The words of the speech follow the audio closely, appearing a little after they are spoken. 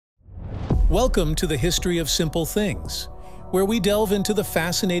Welcome to the History of Simple Things, where we delve into the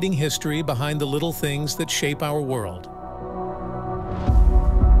fascinating history behind the little things that shape our world.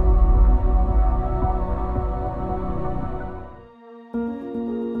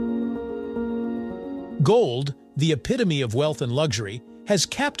 Gold, the epitome of wealth and luxury, has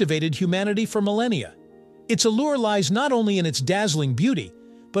captivated humanity for millennia. Its allure lies not only in its dazzling beauty,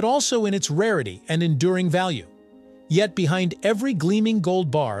 but also in its rarity and enduring value. Yet behind every gleaming gold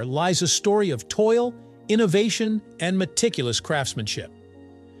bar lies a story of toil, innovation, and meticulous craftsmanship.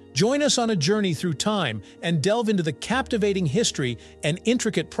 Join us on a journey through time and delve into the captivating history and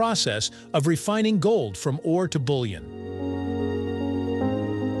intricate process of refining gold from ore to bullion.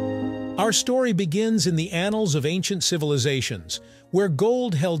 Our story begins in the annals of ancient civilizations, where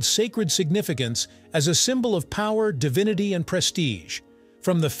gold held sacred significance as a symbol of power, divinity, and prestige.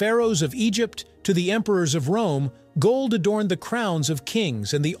 From the pharaohs of Egypt to the emperors of Rome, gold adorned the crowns of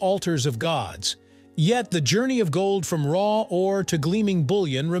kings and the altars of gods. Yet the journey of gold from raw ore to gleaming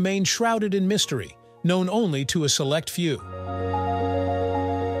bullion remained shrouded in mystery, known only to a select few.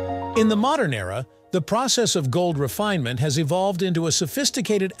 In the modern era, the process of gold refinement has evolved into a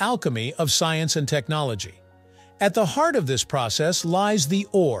sophisticated alchemy of science and technology. At the heart of this process lies the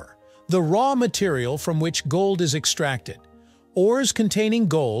ore, the raw material from which gold is extracted. Ores containing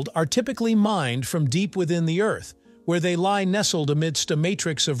gold are typically mined from deep within the earth, where they lie nestled amidst a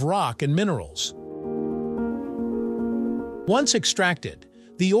matrix of rock and minerals. Once extracted,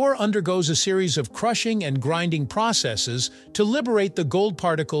 the ore undergoes a series of crushing and grinding processes to liberate the gold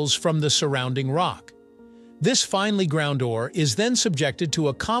particles from the surrounding rock. This finely ground ore is then subjected to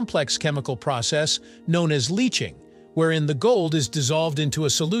a complex chemical process known as leaching, wherein the gold is dissolved into a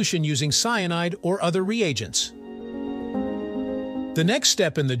solution using cyanide or other reagents. The next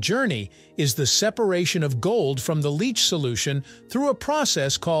step in the journey is the separation of gold from the leach solution through a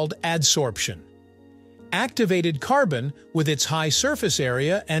process called adsorption. Activated carbon, with its high surface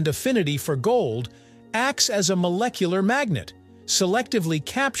area and affinity for gold, acts as a molecular magnet, selectively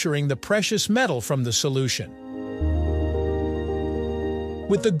capturing the precious metal from the solution.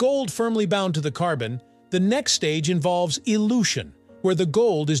 With the gold firmly bound to the carbon, the next stage involves elution, where the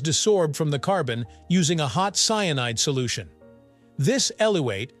gold is desorbed from the carbon using a hot cyanide solution. This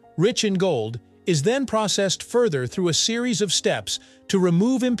eluate, rich in gold, is then processed further through a series of steps to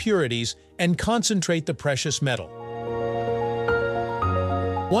remove impurities and concentrate the precious metal.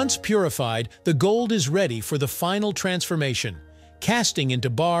 Once purified, the gold is ready for the final transformation, casting into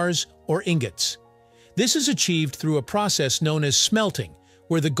bars or ingots. This is achieved through a process known as smelting,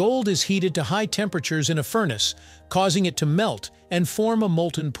 where the gold is heated to high temperatures in a furnace, causing it to melt and form a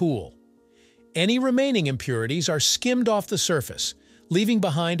molten pool. Any remaining impurities are skimmed off the surface, leaving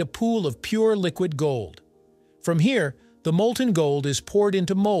behind a pool of pure liquid gold. From here, the molten gold is poured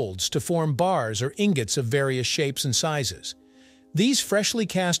into molds to form bars or ingots of various shapes and sizes. These freshly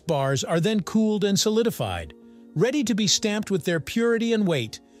cast bars are then cooled and solidified, ready to be stamped with their purity and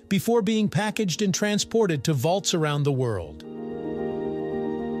weight before being packaged and transported to vaults around the world.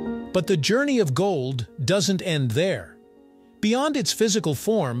 But the journey of gold doesn't end there. Beyond its physical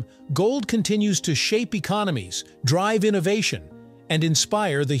form, gold continues to shape economies, drive innovation, and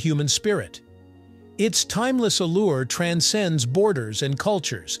inspire the human spirit. Its timeless allure transcends borders and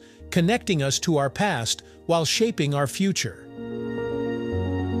cultures, connecting us to our past while shaping our future.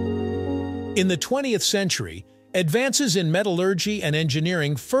 In the 20th century, advances in metallurgy and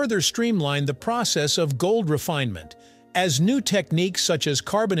engineering further streamlined the process of gold refinement, as new techniques such as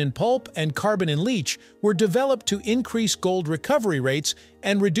carbon in pulp and carbon in leach were developed to increase gold recovery rates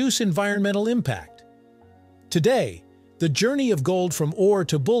and reduce environmental impact. Today, the journey of gold from ore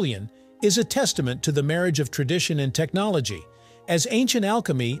to bullion is a testament to the marriage of tradition and technology, as ancient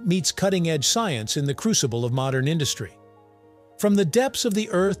alchemy meets cutting-edge science in the crucible of modern industry. From the depths of the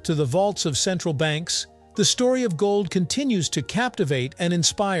earth to the vaults of central banks, the story of gold continues to captivate and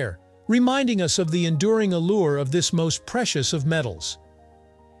inspire, reminding us of the enduring allure of this most precious of metals.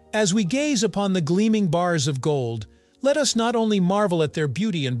 As we gaze upon the gleaming bars of gold, let us not only marvel at their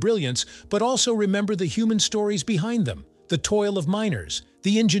beauty and brilliance, but also remember the human stories behind them, the toil of miners,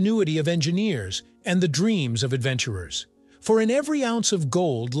 the ingenuity of engineers, and the dreams of adventurers. For in every ounce of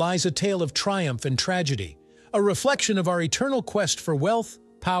gold lies a tale of triumph and tragedy, a reflection of our eternal quest for wealth,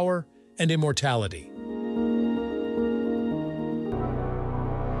 power, and immortality.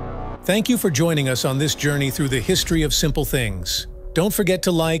 Thank you for joining us on this journey through the history of simple things. Don't forget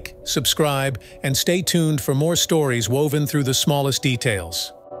to like, subscribe, and stay tuned for more stories woven through the smallest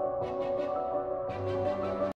details.